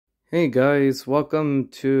Hey guys, welcome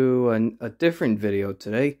to a different video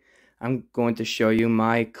today. I'm going to show you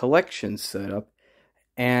my collection setup,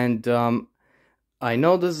 and I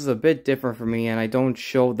know this is a bit different for me and I don't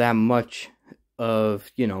show that much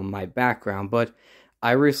of, my background, but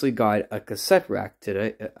I recently got a cassette rack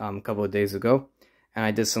today, a couple of days ago, and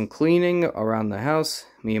I did some cleaning around the house,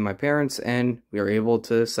 me and my parents, and we were able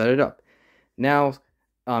to set it up. Now,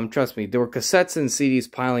 trust me, there were cassettes and CDs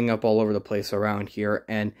piling up all over the place around here,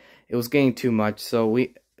 and it was getting too much, so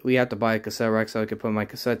we had to buy a cassette rack so I could put my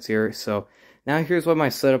cassettes here. So now here's what my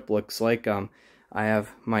setup looks like. I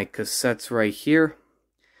have my cassettes right here.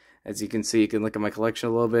 As you can see, you can look at my collection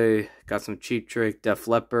a little bit. Got some Cheap Trick, Def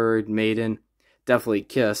Leppard, Maiden, definitely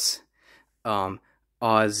Kiss,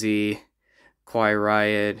 Ozzy, Quiet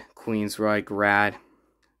Riot, Queensryche, Rad,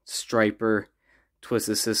 Stryper,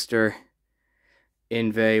 Twisted Sister,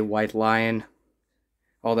 Yngwie, White Lion,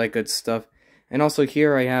 all that good stuff. And also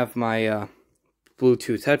here I have my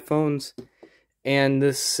Bluetooth headphones, and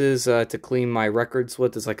this is to clean my records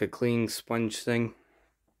with. It's like a cleaning sponge thing.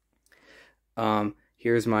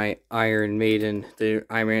 Here's my Iron Maiden, the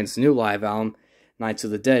Iron Maiden's new live album, Nights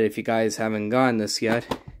of the Dead. If you guys haven't gotten this yet,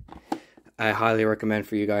 I highly recommend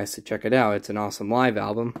for you guys to check it out. It's an awesome live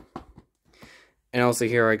album. And also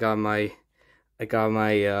here I got my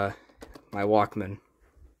Walkman.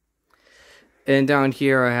 And down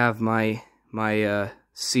here I have my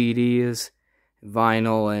CDs,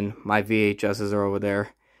 vinyl, and my VHSs are over there.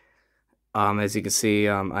 As you can see,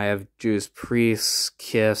 I have Judas Priest,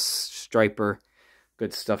 Kiss, Stryper,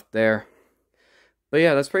 good stuff there. But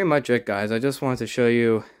yeah, that's pretty much it, guys. I just wanted to show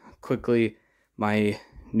you quickly my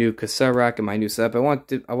new cassette rack and my new setup.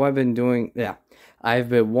 I've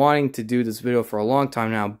been wanting to do this video for a long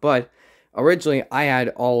time now, but originally I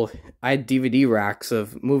had DVD racks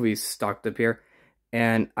of movies stocked up here,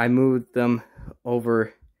 and I moved them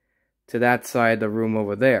over to that side of the room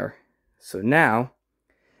over there. So now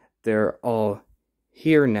they're all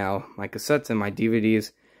here now. My cassettes and my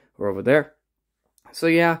DVDs are over there. So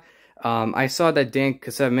yeah, I saw that Dan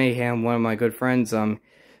Cassette Mayhem, one of my good friends,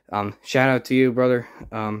 shout out to you, brother.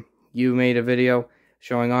 You made a video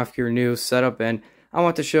showing off your new setup, and I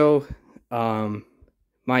want to show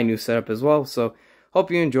my new setup as well. So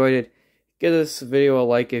hope you enjoyed it. Give this video a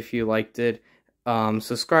like if you liked it.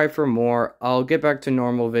 Subscribe for more. I'll get back to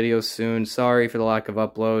normal videos soon. Sorry for the lack of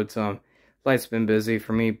uploads. Life's been busy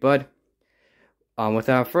for me, but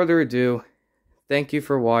without further ado, thank you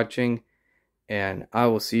for watching, and I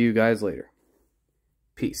will see you guys later.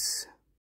 Peace.